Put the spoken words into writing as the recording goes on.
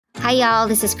Hi, y'all.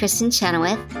 This is Kristen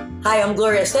Chenoweth. Hi, I'm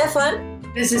Gloria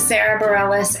Estefan. This is Sarah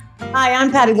Bareilles. Hi,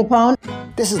 I'm Patti LuPone.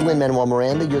 This is Lin-Manuel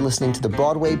Miranda. You're listening to the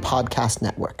Broadway Podcast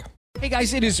Network. Hey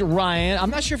guys, it is Ryan. I'm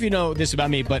not sure if you know this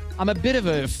about me, but I'm a bit of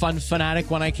a fun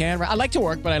fanatic when I can. I like to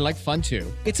work, but I like fun too.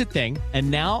 It's a thing. And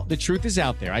now the truth is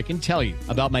out there. I can tell you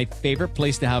about my favorite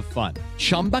place to have fun.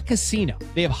 Chumba Casino.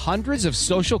 They have hundreds of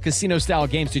social casino style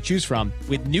games to choose from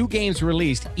with new games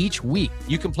released each week.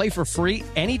 You can play for free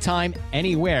anytime,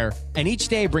 anywhere. And each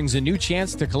day brings a new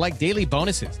chance to collect daily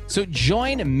bonuses. So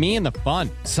join me in the fun.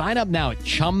 Sign up now at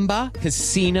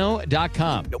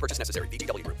ChumbaCasino.com. No purchase necessary.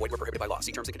 VGW. Void where prohibited by law.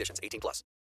 See terms and conditions. 18+.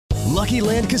 Lucky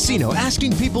Land Casino,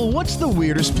 asking people, what's the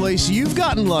weirdest place you've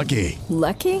gotten lucky?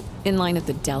 Lucky? In line at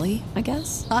the deli, I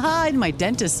guess? Aha, in my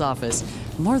dentist's office.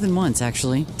 More than once,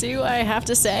 actually. Do I have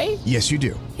to say? Yes, you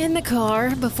do. In the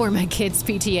car before my kids'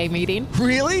 PTA meeting.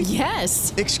 Really?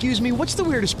 Yes. Excuse me, what's the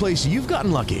weirdest place you've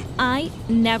gotten lucky? I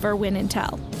never win and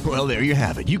tell. Well, there you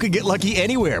have it. You can get lucky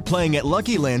anywhere, playing at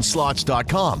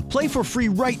LuckyLandSlots.com. Play for free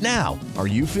right now. Are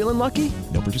you feeling lucky?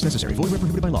 No purchase necessary. Void where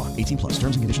prohibited by law. 18+.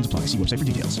 Terms and conditions apply. See website for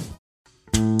details.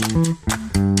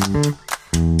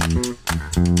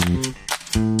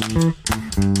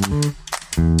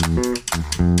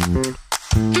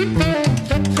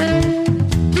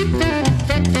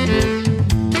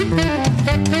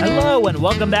 Hello and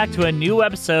welcome back to a new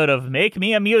episode of Make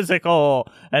Me a Musical,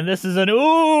 and this is an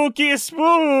ooky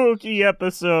spooky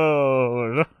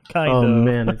episode. Oh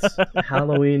man, it's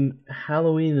Halloween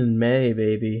in May,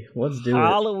 baby. Let's do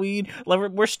Halloween.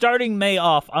 We're starting May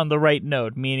off on the right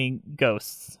note, meaning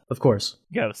ghosts. Of course.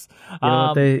 Ghosts. You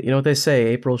know what they say,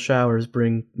 April showers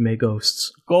bring May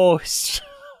ghosts. Ghosts.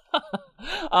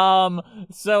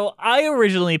 So I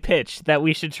originally pitched that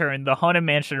we should turn the Haunted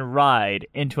Mansion ride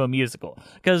into a musical,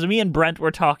 because me and Brent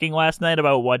were talking last night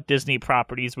about what Disney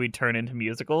properties we'd turn into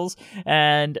musicals,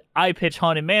 and I pitched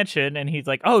Haunted Mansion, and he's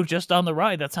like, oh, just on the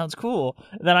ride, that sounds cool.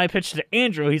 And then I pitched to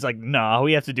Andrew, he's like, nah,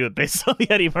 we have to do it based on the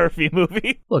Eddie Murphy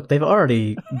movie. Look, they've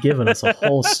already given us a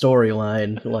whole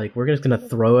storyline, like, we're just gonna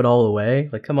throw it all away?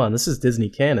 Like, come on, this is Disney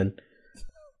canon.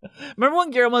 Remember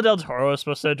when Guillermo del Toro was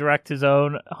supposed to direct his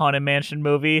own Haunted Mansion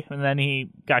movie, and then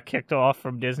he got kicked off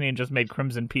from Disney and just made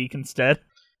Crimson Peak instead?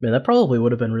 Man, that probably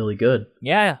would have been really good.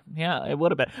 Yeah, it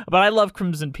would have been. But I love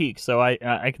Crimson Peak, so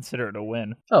I consider it a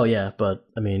win. Oh yeah, but,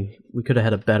 I mean, we could have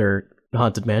had a better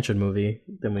Haunted Mansion movie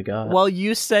than we got. Well,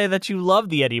 you say that you love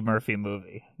the Eddie Murphy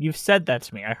movie. You've said that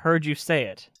to me. I heard you say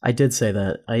it. I did say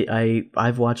that.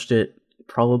 I've watched it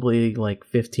probably like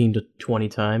 15 to 20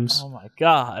 times. Oh my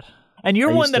god. And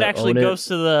you're one that actually goes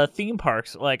to the theme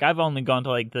parks. Like, I've only gone to,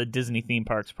 like, the Disney theme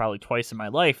parks probably twice in my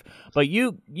life. But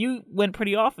you went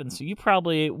pretty often, so you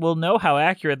probably will know how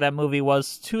accurate that movie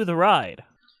was to the ride.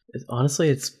 Honestly,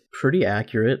 it's pretty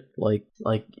accurate. Like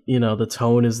you know, the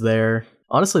tone is there.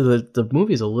 Honestly, the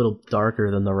movie's a little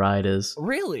darker than the ride is.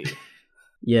 Really?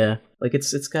 Yeah. Like,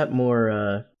 it's got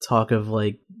more talk of,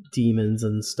 like, demons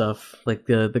and stuff. Like,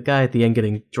 the guy at the end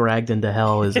getting dragged into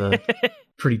hell is a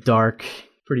pretty dark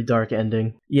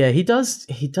ending. Yeah, he does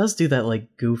do that,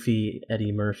 like, goofy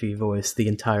Eddie Murphy voice the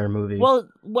entire movie. Well,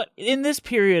 in this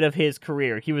period of his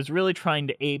career, he was really trying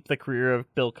to ape the career of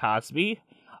Bill Cosby,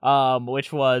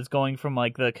 which was going from,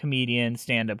 like, the comedian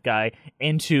stand-up guy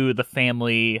into the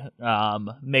family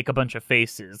make a bunch of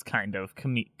faces kind of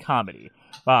comedy,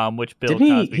 which Bill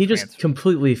Cosby he just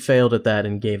completely failed at that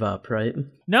and gave up, right?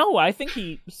 No, I think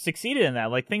he succeeded in that.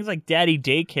 Like, things like Daddy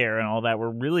Daycare and all that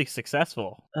were really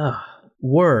successful.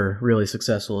 Were really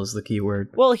successful is the key word.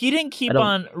 Well, he didn't keep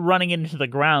on running into the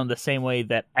ground the same way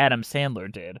that Adam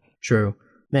Sandler did. True.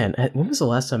 Man, when was the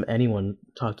last time anyone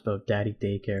talked about Daddy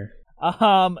Daycare?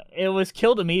 It was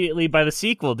killed immediately by the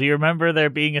sequel. Do you remember there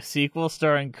being a sequel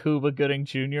starring Cuba Gooding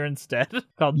Jr. instead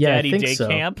called Daddy Day so.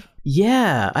 Camp?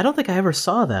 Yeah, I don't think I ever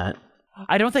saw that.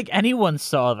 I don't think anyone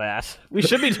saw that. We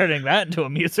should be turning that into a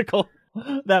musical.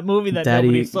 That movie that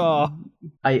nobody saw.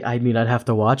 I mean, I'd have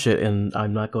to watch it, and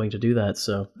I'm not going to do that,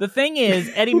 so. The thing is,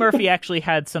 Eddie Murphy actually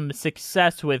had some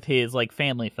success with his, like,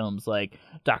 family films, like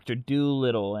Dr.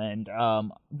 Dolittle and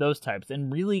those types,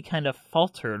 and really kind of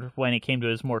faltered when it came to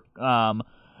his more, I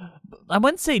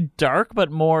wouldn't say dark, but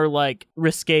more, like,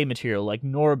 risque material, like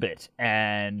Norbit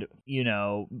and, you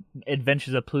know,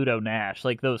 Adventures of Pluto Nash,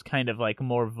 like those kind of, like,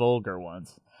 more vulgar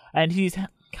ones. And he's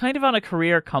kind of on a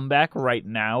career comeback right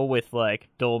now with, like,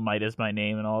 Dolomite Is My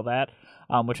Name and all that,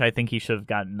 which I think he should have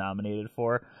gotten nominated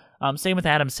for. Same with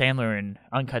Adam Sandler and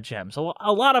Uncut Gems. So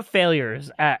a lot of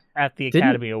failures at the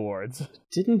Academy Awards.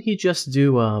 Didn't he just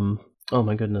do, oh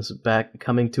my goodness,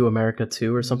 Coming to America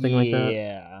 2 or something like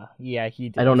that? Yeah, he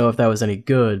did. I don't know if that was any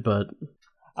good, but...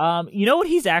 You know what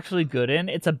he's actually good in?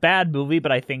 It's a bad movie,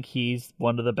 but I think he's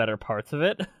one of the better parts of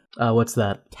it. What's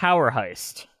that? Tower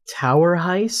Heist. Tower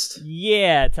Heist?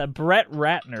 Yeah, it's a Brett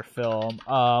Ratner film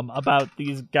about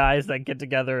these guys that get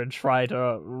together and try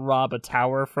to rob a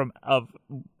tower of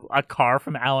a car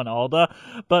from Alan Alda.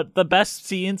 But the best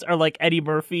scenes are like Eddie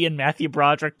Murphy and Matthew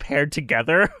Broderick paired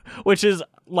together, which is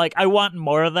like, I want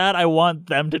more of that. I want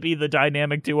them to be the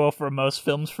dynamic duo for most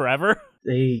films forever.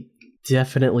 They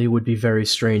definitely would be very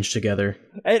strange together.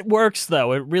 It works,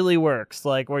 though. It really works.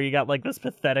 Like, where you got, like, this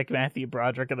pathetic Matthew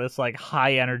Broderick and this, like,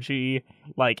 high-energy,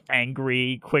 like,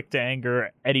 angry,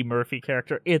 quick-to-anger Eddie Murphy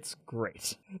character. It's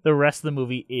great. The rest of the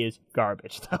movie is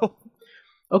garbage, though.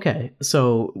 Okay,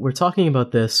 so we're talking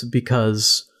about this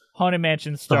because... Haunted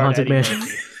Mansion starred Eddie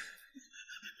Murphy.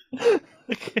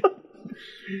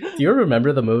 Do you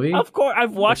remember the movie? Of course,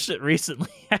 I've watched it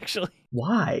recently, actually.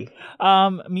 Why?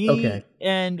 Me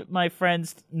and my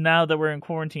friends, now that we're in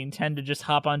quarantine, tend to just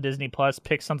hop on Disney Plus,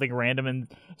 pick something random, and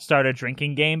start a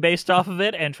drinking game based off of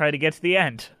it, and try to get to the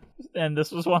end. And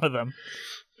this was one of them.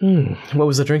 What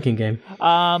was the drinking game?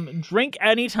 Drink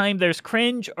anytime there's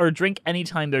cringe, or drink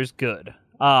anytime there's good.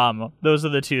 Those are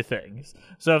the two things.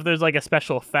 So if there's like a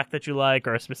special effect that you like,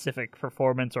 or a specific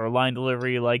performance or line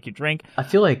delivery you like, you drink. I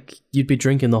feel like you'd be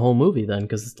drinking the whole movie then,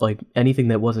 because like anything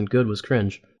that wasn't good was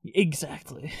cringe.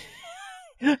 Exactly.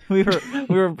 we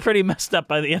were pretty messed up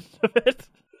by the end of it.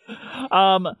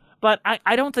 But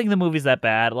I don't think the movie's that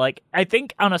bad. Like, I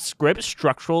think on a script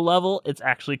structural level, it's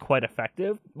actually quite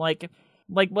effective. Like,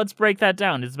 let's break that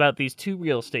down. It's about these two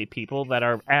real estate people that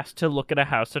are asked to look at a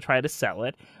house to try to sell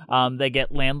it. They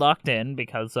get landlocked in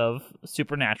because of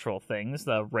supernatural things.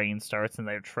 The rain starts and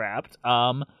they're trapped.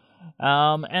 And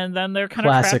then they're kind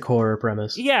of classic horror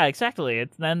premise. Yeah, exactly.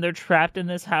 Then they're trapped in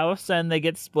this house and they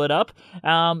get split up.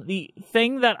 The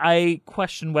thing that I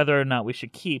question whether or not we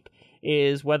should keep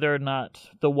is whether or not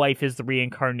the wife is the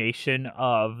reincarnation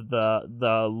of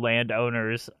the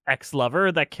landowner's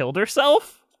ex-lover that killed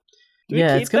herself.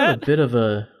 Yeah, it's got a bit of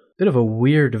a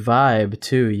weird vibe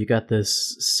too. You got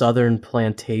this southern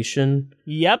plantation.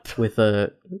 Yep. With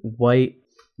a white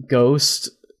ghost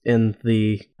in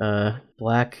the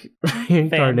black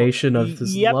incarnation of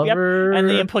this lover. Yep. And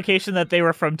the implication that they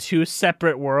were from two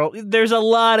separate worlds. There's a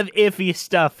lot of iffy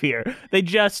stuff here. They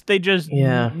just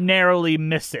narrowly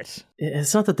miss it.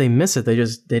 It's not that they miss it.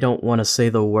 They don't want to say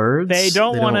the words. They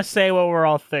don't want to say what we're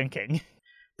all thinking.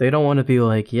 They don't want to be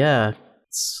like, yeah,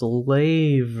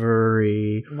 slavery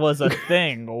was a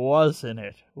thing, wasn't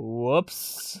it?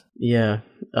 Whoops. Yeah,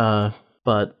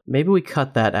 but maybe we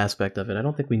cut that aspect of it. I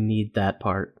don't think we need that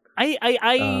part.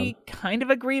 I kind of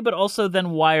agree, but also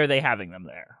then why are they having them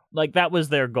there? Like, that was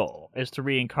their goal, is to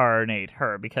reincarnate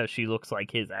her because she looks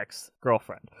like his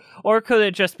ex-girlfriend. Or could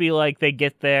it just be like they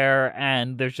get there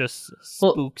and there's just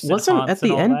spooks and haunts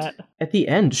and all that? At the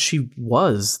end, she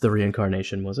was the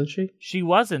reincarnation, wasn't she? She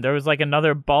wasn't. There was like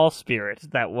another ball spirit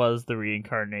that was the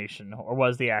reincarnation, or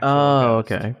was the actual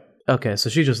ghost. Okay. Okay, so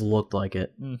she just looked like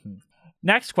it. Mm-hmm.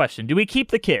 Next question. Do we keep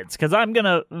the kids? Because I'm going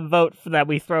to vote for that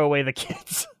we throw away the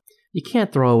kids. You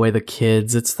can't throw away the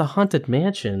kids. It's the Haunted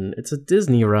Mansion. It's a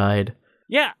Disney ride.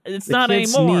 Yeah, it's not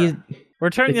anymore. We're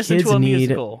turning this into a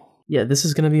musical. Yeah, this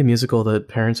is going to be a musical that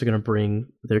parents are going to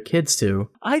bring their kids to.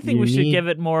 I think we should give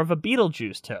it more of a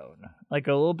Beetlejuice tone. Like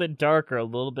a little bit darker, a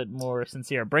little bit more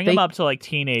sincere. Bring them up to like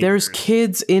teenagers. There's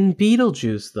kids in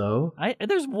Beetlejuice, though.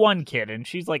 There's one kid, and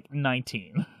she's like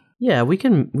 19. Yeah, we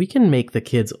can make the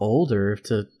kids older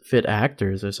to fit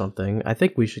actors or something. I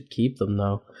think we should keep them,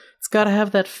 though. It's got to have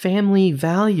that family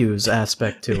values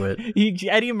aspect to it.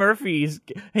 Eddie Murphy's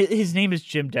his name is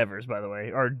Jim Devers, by the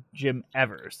way, or Jim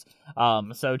Evers.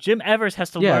 So Jim Evers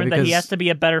has to learn that he has to be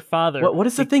a better father. What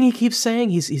is the thing he keeps saying?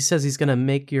 He says he's gonna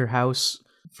make your house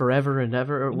forever and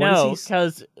ever. Or no,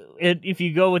 because if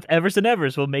you go with Evers and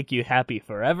Evers, will make you happy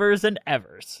forevers and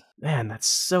evers. Man, that's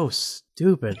so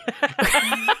stupid.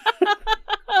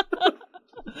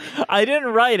 I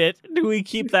didn't write it. Do we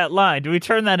keep that line? Do we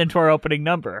turn that into our opening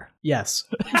number? Yes.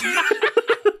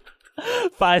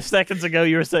 5 seconds ago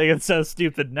you were saying it's so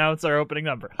stupid. Now it's our opening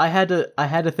number. I had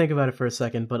to think about it for a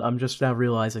second, but I'm just now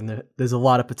realizing that there's a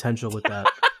lot of potential with that.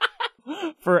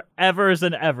 For Evers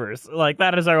and Evers. Like,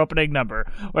 that is our opening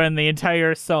number. When the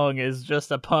entire song is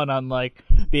just a pun on, like,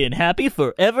 being happy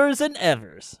for Evers and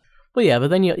Evers. Well, yeah, but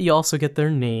then you also get their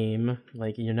name.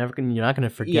 Like, you're not gonna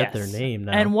forget their name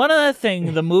now. And one other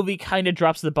thing the movie kind of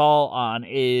drops the ball on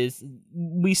is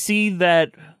we see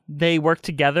that they work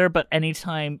together, but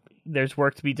anytime there's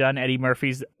work to be done, Eddie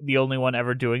Murphy's the only one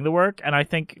ever doing the work. And I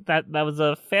think that was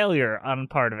a failure on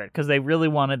part of it, because they really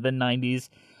wanted the 90s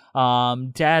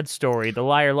Dad's story, The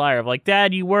Liar Liar, of like,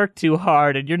 Dad, you work too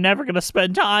hard and you're never going to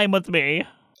spend time with me.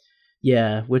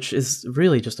 Yeah, which is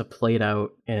really just a played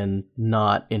out and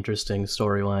not interesting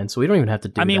storyline, so we don't even have to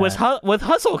do that. I mean, with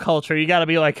hustle culture, you gotta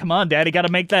be like, come on, Dad, you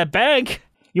gotta make that bank.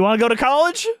 You wanna go to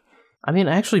college? I mean,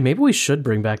 actually, maybe we should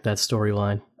bring back that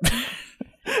storyline.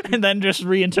 And then just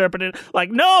reinterpret it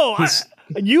like, no,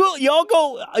 y'all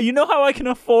go, you know how I can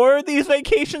afford these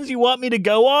vacations you want me to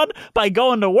go on? By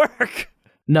going to work.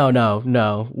 No.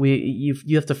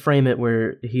 You have to frame it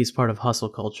where he's part of hustle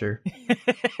culture.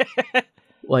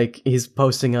 Like, he's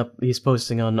posting on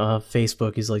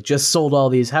Facebook, he's like, just sold all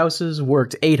these houses,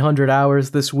 worked 800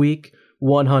 hours this week,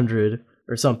 100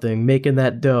 or something, making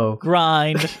that dough.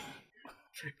 Grind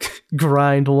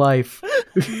life.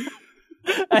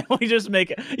 And we just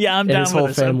make it. Yeah, I'm and down his with whole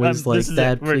this. family's like, this is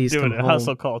Dad, it. We're please doing come it. home.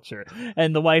 Hustle culture.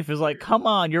 And the wife is like, come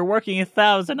on, you're working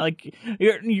 1,000. Like,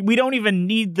 we don't even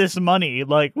need this money.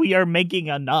 Like, we are making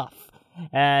enough.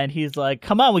 And he's like,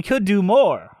 come on, we could do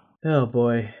more. Oh,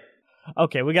 boy.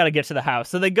 Okay, we got to get to the house.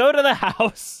 So they go to the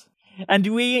house, and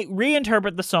do we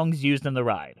reinterpret the songs used in the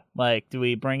ride? Like, do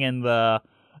we bring in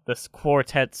this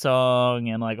quartet song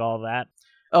and like all that?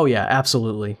 Oh yeah,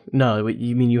 absolutely. No,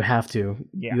 you mean you have to?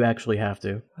 Yeah. You actually have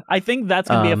to. I think that's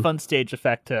gonna be a fun stage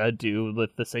effect to do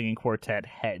with the singing quartet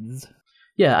heads.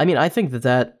 Yeah, I mean, I think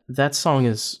that song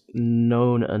is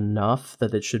known enough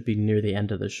that it should be near the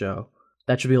end of the show.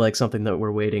 That should be like something that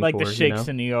we're waiting like for. Like the Shake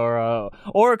Senora,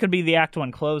 or it could be the Act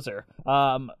 1 closer,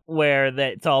 where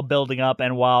it's all building up,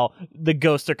 and while the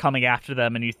ghosts are coming after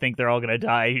them and you think they're all going to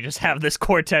die, you just have this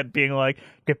quartet being like,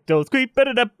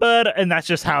 and that's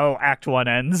just how Act 1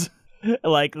 ends.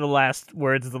 Like the last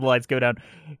words as the lights go down.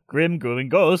 Grim glowing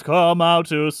ghosts come out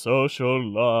to socialize.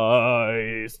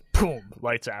 Boom,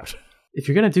 lights out. If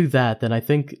you're going to do that, then I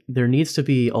think there needs to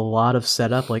be a lot of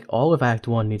setup. Like, all of Act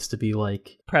 1 needs to be,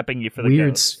 like... prepping you for the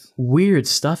ghosts. Weird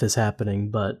stuff is happening,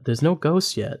 but there's no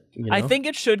ghosts yet. You know? I think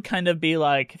it should kind of be,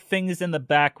 like, things in the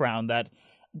background that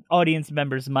audience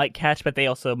members might catch, but they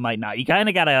also might not. You kind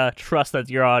of got to trust that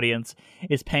your audience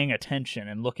is paying attention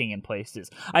and looking in places.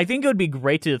 I think it would be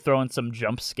great to throw in some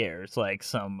jump scares. Like,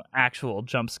 some actual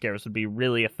jump scares would be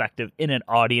really effective in an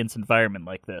audience environment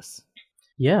like this.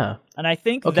 Yeah. And I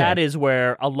think that is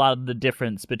where a lot of the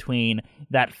difference between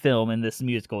that film and this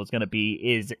musical is going to be,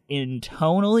 is in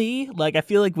tonally. Like, I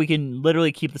feel like we can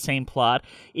literally keep the same plot,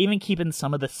 even keeping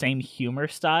some of the same humor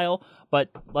style, but,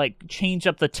 like, change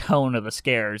up the tone of the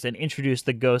scares and introduce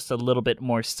the ghosts a little bit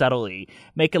more subtly.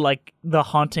 Make it like The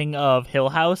Haunting of Hill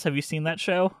House. Have you seen that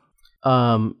show?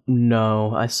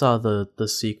 No, I saw the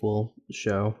sequel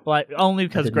show. Well, only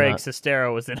because Greg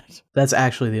Sestero was in it. That's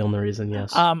actually the only reason,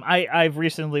 yes. I've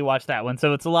recently watched that one,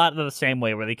 so it's a lot of the same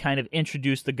way, where they kind of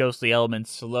introduce the ghostly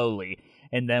elements slowly,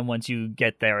 and then once you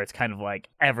get there, it's kind of like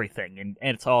everything, and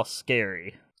it's all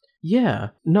scary. Yeah,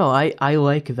 no, I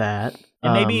like that.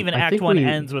 And maybe even Act 1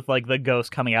 ends with, like, the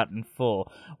ghost coming out in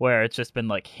full, where it's just been,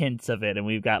 like, hints of it, and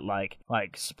we've got, like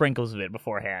sprinkles of it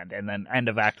beforehand, and then end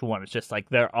of Act 1, it's just, like,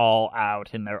 they're all out,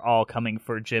 and they're all coming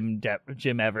for Jim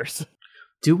Evers.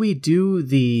 Do we do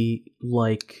the,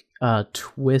 like,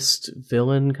 twist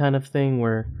villain kind of thing,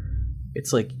 where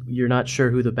it's, like, you're not sure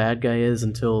who the bad guy is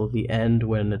until the end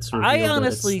when it's revealed? I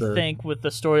honestly think with a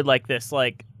story like this,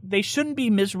 like, they shouldn't be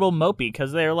miserable mopey,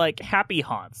 because they're, like, happy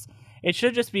haunts. It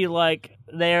should just be like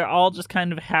they're all just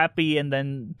kind of happy, and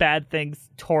then bad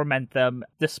things torment them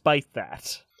despite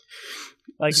that.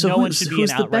 Like, so no one should be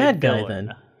an outright bad guy villain.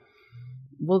 Then?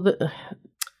 Well,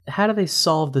 how do they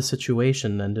solve the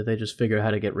situation then? Do they just figure out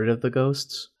how to get rid of the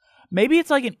ghosts? Maybe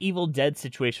it's like an Evil Dead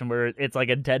situation where it's like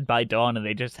a Dead by Dawn, and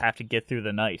they just have to get through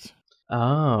the night.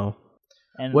 Oh,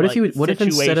 and what like, if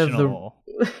instead of the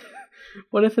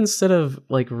what if instead of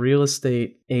like real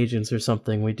estate agents or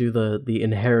something, we do the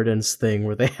inheritance thing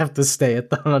where they have to stay at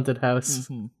the haunted house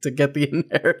to get the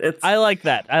inheritance? I like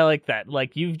that.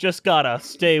 Like, you've just gotta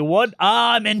stay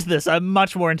I'm into this. I'm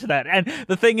much more into that. And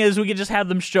the thing is, we can just have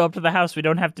them show up to the house. We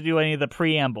don't have to do any of the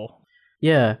preamble.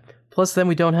 Yeah. Plus, then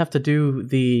we don't have to do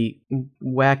the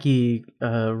wacky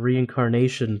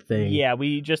reincarnation thing. Yeah,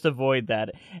 we just avoid that.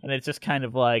 And it's just kind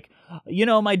of like,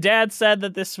 my dad said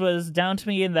that this was down to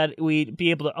me and that we'd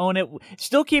be able to own it.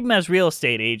 Still keep them as real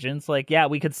estate agents. Like, yeah,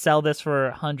 we could sell this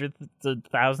for hundreds of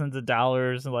thousands of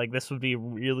dollars. And, like, this would be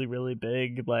really, really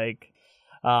big. Like,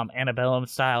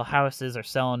 Antebellum-style houses are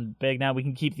selling big now. We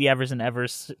can keep the Evers and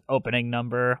Evers opening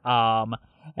number.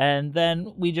 And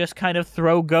then we just kind of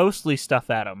throw ghostly stuff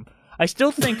at them. I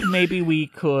still think maybe we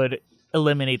could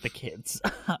eliminate the kids.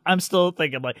 I'm still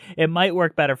thinking, like, it might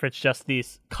work better if it's just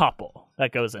these couple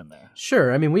that goes in there.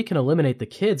 Sure, I mean, we can eliminate the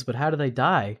kids, but how do they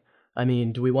die? I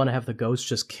mean, do we want to have the ghosts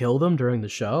just kill them during the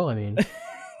show? I mean...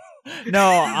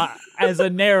 No, as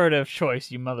a narrative choice,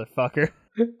 you motherfucker.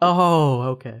 Oh,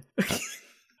 okay.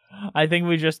 I think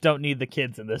we just don't need the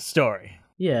kids in this story.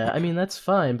 Yeah, I mean, that's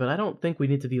fine, but I don't think we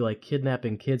need to be, like,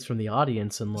 kidnapping kids from the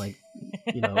audience and, like,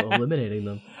 eliminating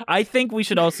them. I think we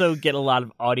should also get a lot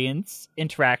of audience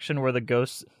interaction where the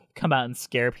ghosts come out and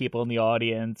scare people in the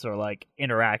audience or, like,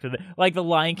 interact with it. Like the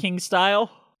Lion King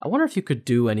style. I wonder if you could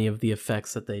do any of the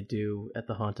effects that they do at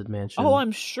the Haunted Mansion. Oh,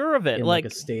 I'm sure of it. In, like a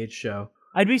stage show.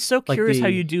 I'd be so curious how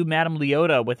you do Madame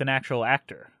Leota with an actual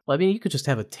actor. Well, I mean, you could just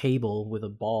have a table with a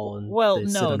ball and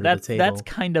sit under that's the table.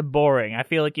 kind of boring. I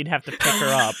feel like you'd have to pick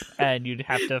her up and you'd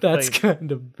have to. That's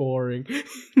kind of boring.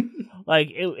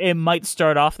 Like it might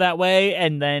start off that way,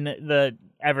 and then the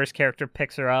Evers character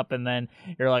picks her up, and then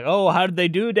you're like, "Oh, how did they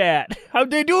do that?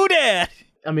 How'd they do that?"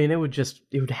 I mean, it would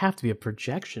have to be a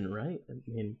projection, right? I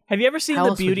mean, have you ever seen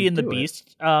the Beauty and the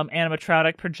Beast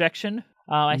animatronic projection?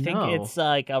 I think it's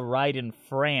like a ride in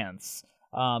France,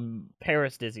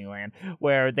 Paris Disneyland,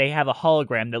 where they have a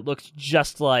hologram that looks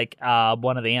just like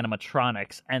one of the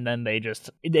animatronics, and then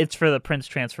it's for the Prince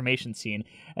transformation scene,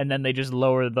 and then they just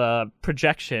lower the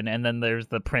projection, and then there's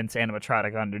the Prince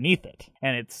animatronic underneath it,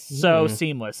 and it's so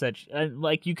seamless that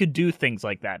like you could do things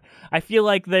like that. I feel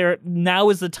like now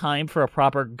is the time for a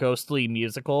proper ghostly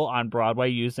musical on Broadway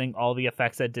using all the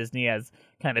effects that Disney has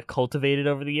kind of cultivated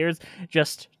over the years.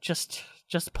 Just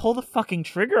pull the fucking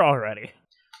trigger already.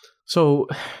 So,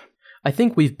 I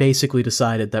think we've basically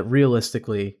decided that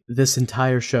realistically, this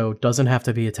entire show doesn't have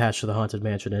to be attached to the Haunted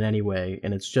Mansion in any way,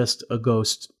 and it's just a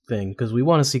ghost thing, because we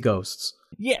want to see ghosts.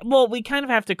 Yeah, well, we kind of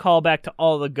have to call back to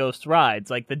all the ghost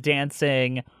rides, like the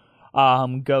dancing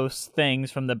ghost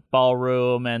things from the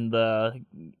ballroom and the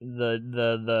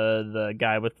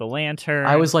guy with the lantern.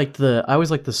 I was like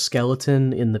the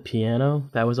skeleton in the piano.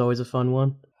 That was always a fun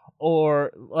one.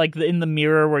 Or like in the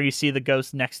mirror where you see the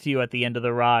ghost next to you at the end of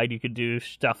the ride, you could do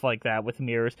stuff like that with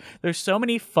mirrors. There's so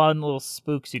many fun little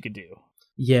spooks you could do.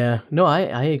 Yeah, no, I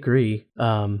agree.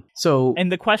 And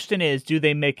the question is, do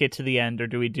they make it to the end, or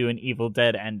do we do an Evil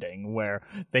Dead ending where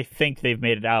they think they've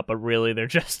made it out, but really they're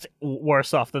just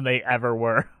worse off than they ever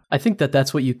were? I think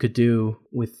that's what you could do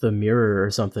with the mirror or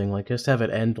something. Like, just have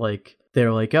it end like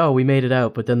they're like, oh, we made it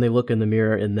out, but then they look in the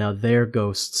mirror and now they're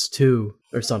ghosts too,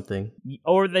 or something.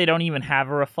 Or they don't even have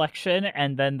a reflection,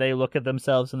 and then they look at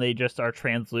themselves and they just are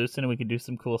translucent, and we could do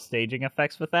some cool staging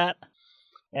effects with that.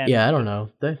 And yeah, I don't know.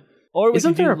 Or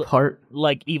isn't there a part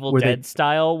like Evil Dead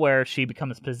style where she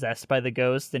becomes possessed by the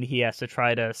ghost and he has to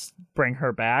try to bring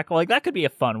her back? Like, that could be a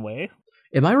fun way.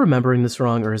 Am I remembering this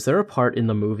wrong, or is there a part in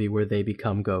the movie where they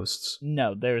become ghosts?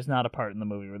 No, there's not a part in the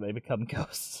movie where they become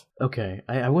ghosts. Okay,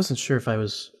 I wasn't sure if I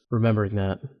was remembering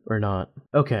that or not.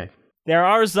 Okay. There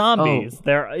are zombies. Oh.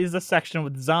 There is a section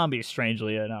with zombies,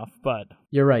 strangely enough, but...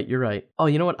 You're right. Oh,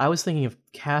 you know what? I was thinking of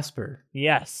Casper.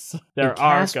 Yes, there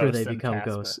are Casper, ghosts they become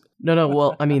ghosts. No,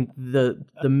 well, I mean, the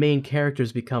main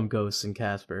characters become ghosts in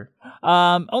Casper.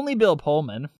 Only Bill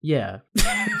Pullman. Yeah.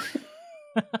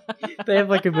 They have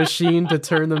like a machine to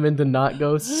turn them into not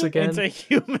ghosts again. Into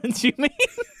humans, you mean?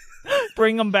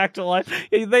 Bring them back to life.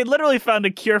 They literally found a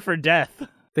cure for death.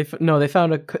 They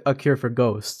found a cure for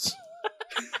ghosts.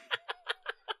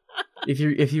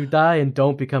 If you die and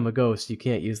don't become a ghost, you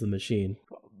can't use the machine.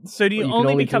 So do you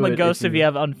only become a ghost if you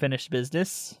have unfinished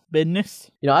business? You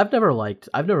know, I've never liked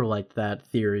that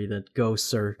theory that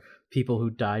ghosts are people who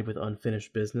died with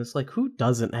unfinished business. Like, who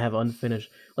doesn't have unfinished?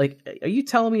 Like, are you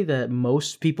telling me that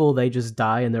most people, they just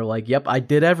die and they're like, yep, I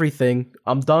did everything.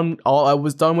 I'm done. I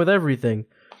was done with everything.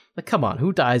 Like, come on,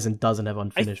 who dies and doesn't have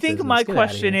unfinished business? I think my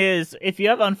question is, if you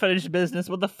have unfinished business,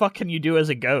 what the fuck can you do as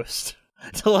a ghost?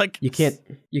 To like, you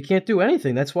can't do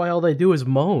anything. That's why all they do is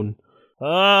moan.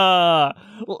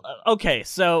 Okay,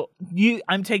 so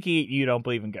I'm taking it you don't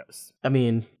believe in ghosts. I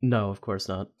mean, no, of course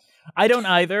not. I don't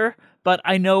either, but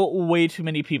I know way too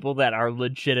many people that are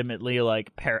legitimately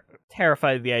like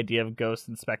terrified of the idea of ghosts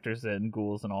and specters and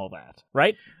ghouls and all that,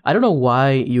 right? I don't know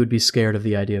why you would be scared of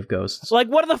the idea of ghosts. Like,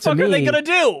 what the fuck are they gonna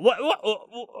do? What,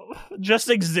 just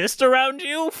exist around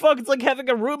you? Fuck, it's like having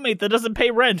a roommate that doesn't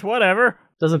pay rent, whatever.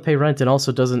 Doesn't pay rent and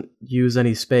also doesn't use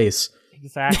any space.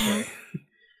 Exactly.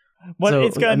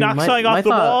 It's gonna knock something off the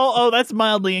wall? Oh, that's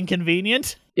mildly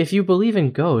inconvenient. If you believe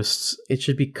in ghosts, it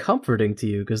should be comforting to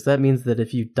you, because that means that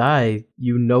if you die,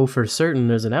 you know for certain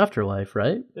there's an afterlife,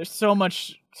 right? There's so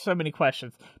many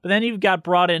questions. But then you've got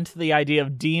brought into the idea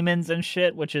of demons and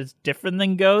shit, which is different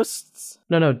than ghosts.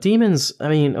 No, demons, I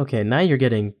mean, okay, now you're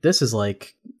getting, this is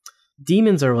like,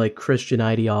 demons are like Christian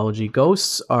ideology.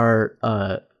 Ghosts are,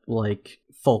 like,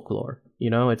 folklore, you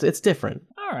know? It's different.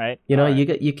 All All right. You know, all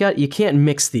right. you can't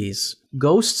mix these.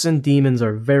 Ghosts and demons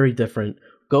are very different.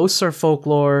 Ghosts are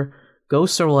folklore.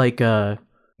 Ghosts are like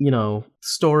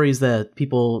stories that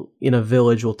people in a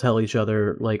village will tell each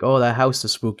other, like, oh, that house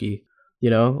is spooky. You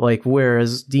know, like,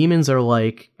 whereas demons are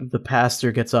like the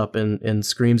pastor gets up and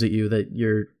screams at you that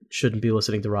you shouldn't be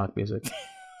listening to rock music.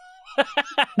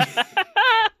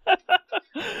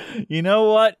 You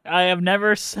know what? I have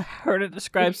never heard it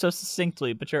described so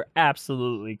succinctly, but you're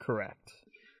absolutely correct.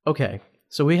 Okay,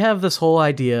 so we have this whole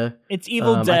idea. It's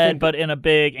Evil Dead, but in a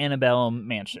big antebellum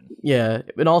mansion. Yeah,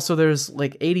 and also there's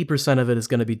like 80% of it is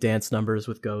going to be dance numbers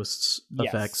with ghosts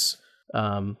effects.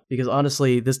 Because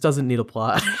honestly, this doesn't need a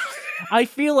plot. I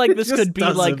feel like this could be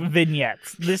like doesn't.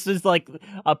 vignettes. This is like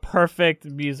a perfect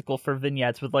musical for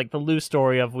vignettes with like the loose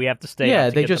story of we have to stay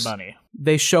up to get the money.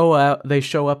 They show up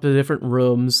to different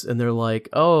rooms and they're like,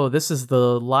 oh, this is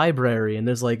the library, and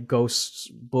there's like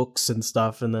ghost books and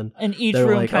stuff, and then each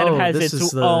room like, kind of has this its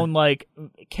is the... own like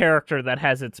character that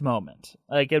has its moment.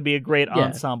 Like it'd be a great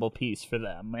ensemble piece for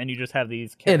them, and you just have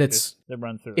these characters that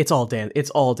run through. It's all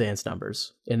dance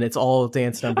numbers, and it's all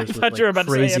dance numbers. I thought you were about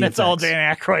to say, and it's all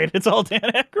Dan Aykroyd. It's all Dan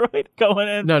Aykroyd going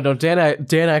in. No, Dan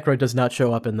Aykroyd does not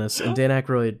show up in this, and Dan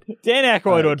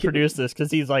Aykroyd would produce this because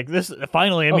he's like, this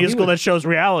finally a musical that shows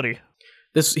reality.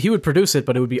 He would produce it,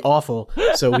 but it would be awful.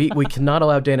 So we cannot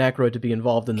allow Dan Aykroyd to be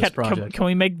involved in this project. Can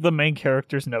we make the main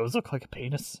character's nose look like a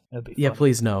penis? That'd be fun. Yeah,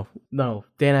 please no.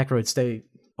 Dan Aykroyd, stay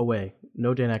away.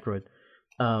 No Dan Aykroyd.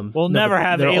 We'll never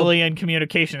have alien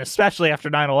communication, especially after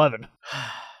 9/11.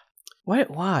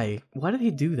 Why? Why did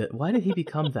he do that? Why did he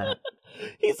become that?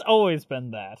 He's always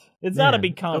been that. It's not a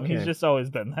become. Okay. He's just always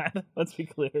been that. Let's be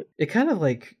clear. It kind of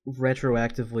like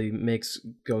retroactively makes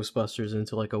Ghostbusters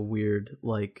into like a weird,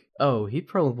 like, oh, he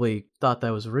probably thought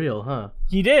that was real, huh?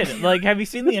 He did. Like, have you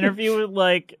seen the interview with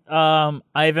like Ivan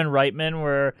Reitman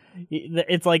where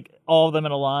it's like all of them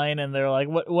in a line and they're like,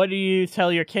 what do you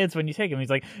tell your kids when you take them? He's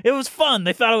like, it was fun.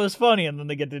 They thought it was funny. And then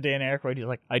they get to Dan Aykroyd. He's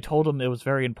like, I told them it was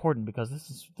very important because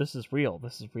this is real.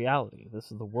 This is reality. This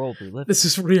is the world we live in. This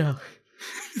is real.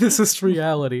 This is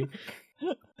reality.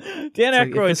 Dan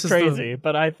Aykroyd's crazy,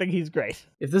 but I think he's great.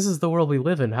 If this is the world we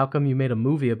live in, how come you made a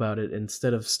movie about it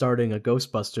instead of starting a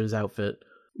Ghostbusters outfit?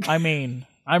 I mean.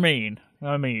 Okay.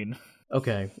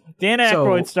 Dan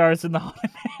Aykroyd stars in the Haunted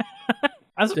Man.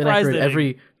 I'm surprised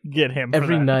they get him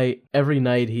every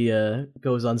night he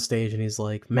goes on stage and he's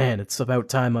like, man, it's about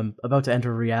time. I'm about to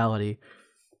enter reality.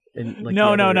 And, like,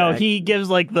 no. He gives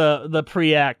like the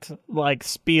pre-act like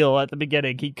spiel at the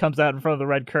beginning. He comes out in front of the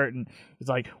red curtain. He's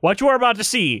like, "What you are about to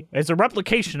see is a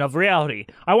replication of reality.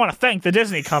 I want to thank the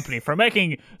Disney company for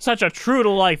making such a true to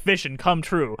life vision come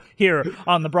true here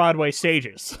on the Broadway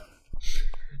stages."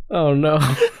 Oh no!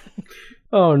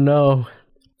 Oh no!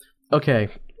 Okay,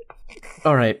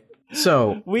 all right.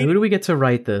 So who do we get to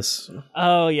write this?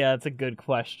 Oh yeah, that's a good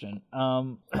question.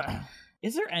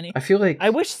 Is there any? I feel like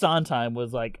I wish Sondheim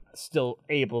was like still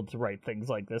able to write things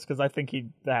like this because I think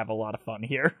he'd have a lot of fun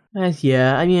here.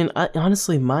 Yeah, I mean,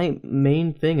 honestly, my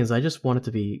main thing is I just want it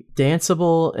to be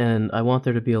danceable, and I want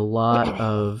there to be a lot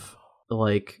of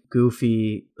like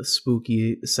goofy,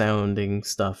 spooky sounding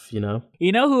stuff. You know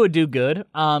who would do good?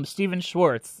 Steven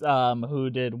Schwartz,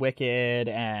 who did Wicked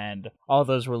and all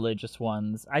those religious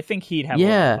ones. I think he'd have a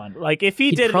lot of fun. Like if he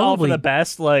did it all for the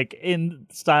best, like in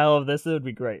style of this, it would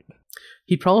be great.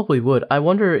 He probably would. I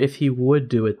wonder if he would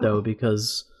do it though,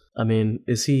 because I mean,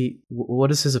 what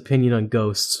is his opinion on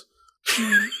ghosts?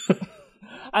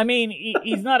 I mean,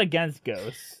 he's not against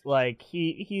ghosts. Like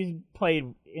he's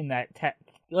played in that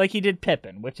like he did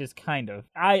Pippin, which is kind of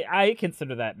I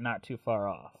consider that not too far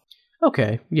off.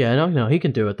 Okay, yeah, no, he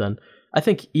can do it then. I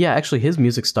think actually his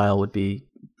music style would be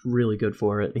really good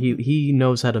for it. He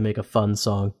knows how to make a fun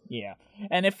song. Yeah.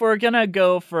 And if we're gonna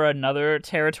go for another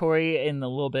territory in the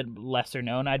little bit lesser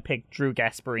known, I'd pick Drew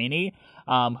Gasparini,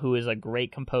 who is a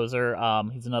great composer.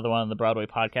 He's another one on the Broadway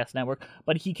Podcast Network,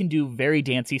 but he can do very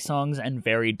dancey songs and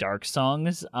very dark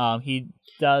songs. He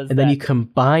does, and then you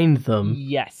combine them.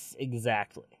 Yes,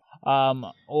 exactly.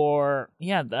 I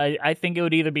think it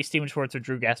would either be Steven Schwartz or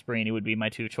Drew Gasparini would be my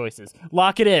two choices.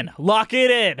 Lock it in.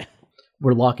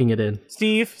 We're locking it in.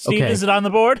 Steve, okay. Is it on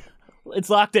the board? It's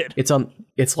locked in. It's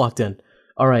locked in.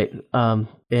 All right.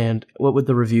 And what would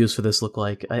the reviews for this look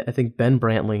like? I think Ben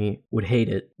Brantley would hate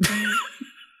it.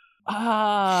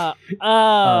 I'm not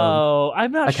sure.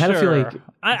 I kind of feel like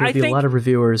there'd be a lot of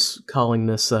reviewers calling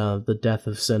this the death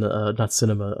of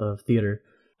theater.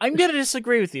 I'm going to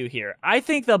disagree with you here. I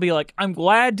think they'll be like, I'm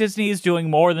glad Disney is doing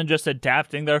more than just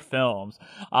adapting their films.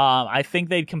 I think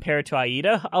they'd compare it to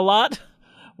Aida a lot,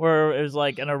 where it was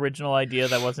like an original idea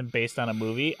that wasn't based on a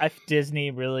movie. If Disney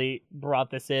really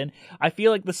brought this in, I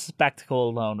feel like the spectacle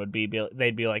alone would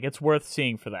they'd be like, it's worth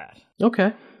seeing for that.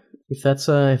 Okay, if that's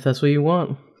what you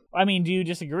want. I mean, do you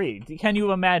disagree? Can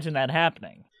you imagine that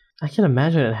happening? I can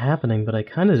imagine it happening, but I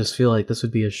kind of just feel like this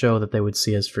would be a show that they would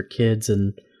see as for kids,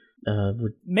 and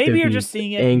maybe you're just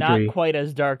seeing it angry. Not quite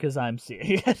as dark as I'm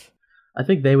seeing it. I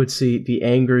think they would be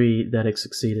angry that it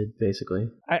succeeded, basically.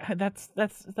 That's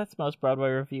most Broadway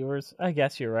reviewers. I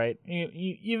guess you're right.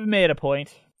 You've made a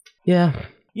point. Yeah.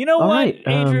 You know All what, right,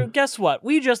 Andrew? Guess what?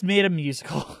 We just made a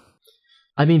musical.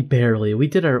 I mean, barely. We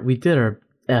did our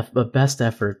best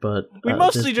effort, but we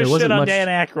mostly just shit on Dan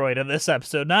Aykroyd in this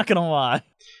episode. Not gonna lie.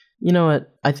 You know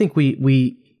what? I think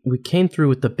we came through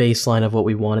with the baseline of what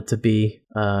we want it to be,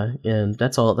 and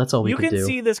that's all we can do. You can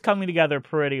see this coming together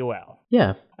pretty well.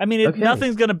 Yeah. I mean,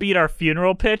 nothing's going to beat our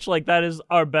funeral pitch. Like, that is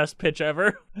our best pitch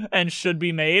ever and should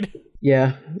be made.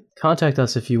 Yeah. Contact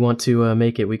us if you want to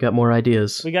make it. We got more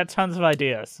ideas. We got tons of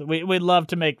ideas. We'd love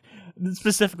to make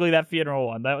specifically that funeral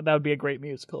one. That would be a great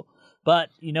musical. But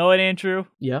you know what, Andrew?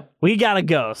 Yeah. We got to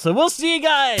go. So we'll see you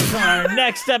guys on our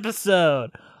next episode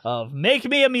of Make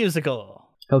Me a Musical.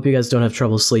 Hope you guys don't have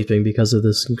trouble sleeping because of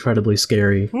this incredibly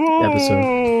scary episode.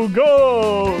 Ooh,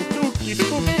 go! Spooky,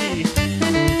 spooky.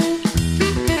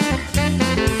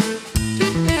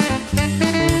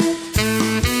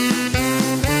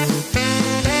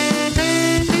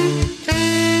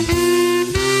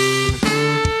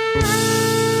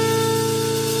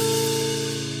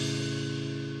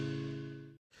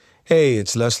 Hey,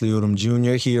 it's Leslie Odom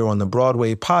Jr. here on the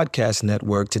Broadway Podcast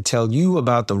Network to tell you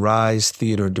about the Rise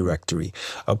Theater Directory,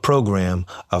 a program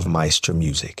of Maestro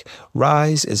Music.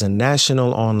 Rise is a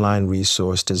national online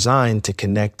resource designed to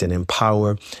connect and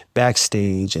empower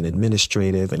backstage and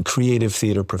administrative and creative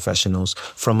theater professionals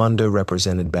from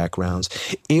underrepresented backgrounds.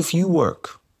 If you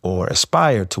work or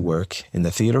aspire to work in the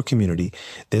theater community,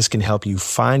 this can help you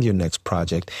find your next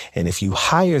project. And if you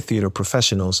hire theater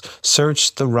professionals,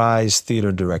 search the Rise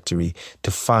Theater Directory to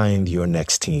find your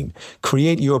next team.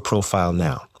 Create your profile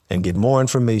now and get more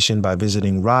information by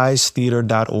visiting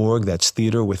risetheater.org. That's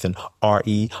theater with an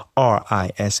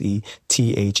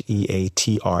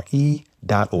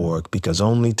RERISETHEATRE.org, because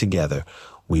only together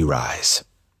we rise.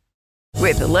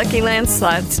 With the Lucky Land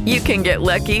Slots, you can get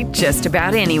lucky just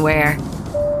about anywhere.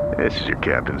 This is your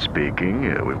captain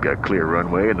speaking. We've got clear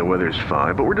runway and the weather's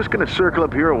fine, but we're just going to circle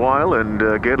up here a while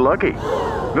and get lucky.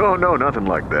 No, nothing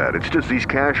like that. It's just these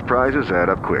cash prizes add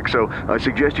up quick. So I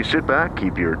suggest you sit back,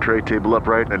 keep your tray table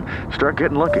upright, and start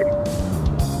getting lucky.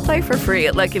 Play for free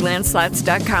at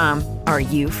LuckyLandSlots.com. Are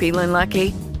you feeling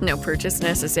lucky? No purchase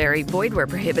necessary. Void where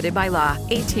prohibited by law.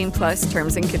 18+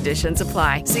 terms and conditions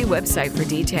apply. See website for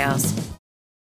details.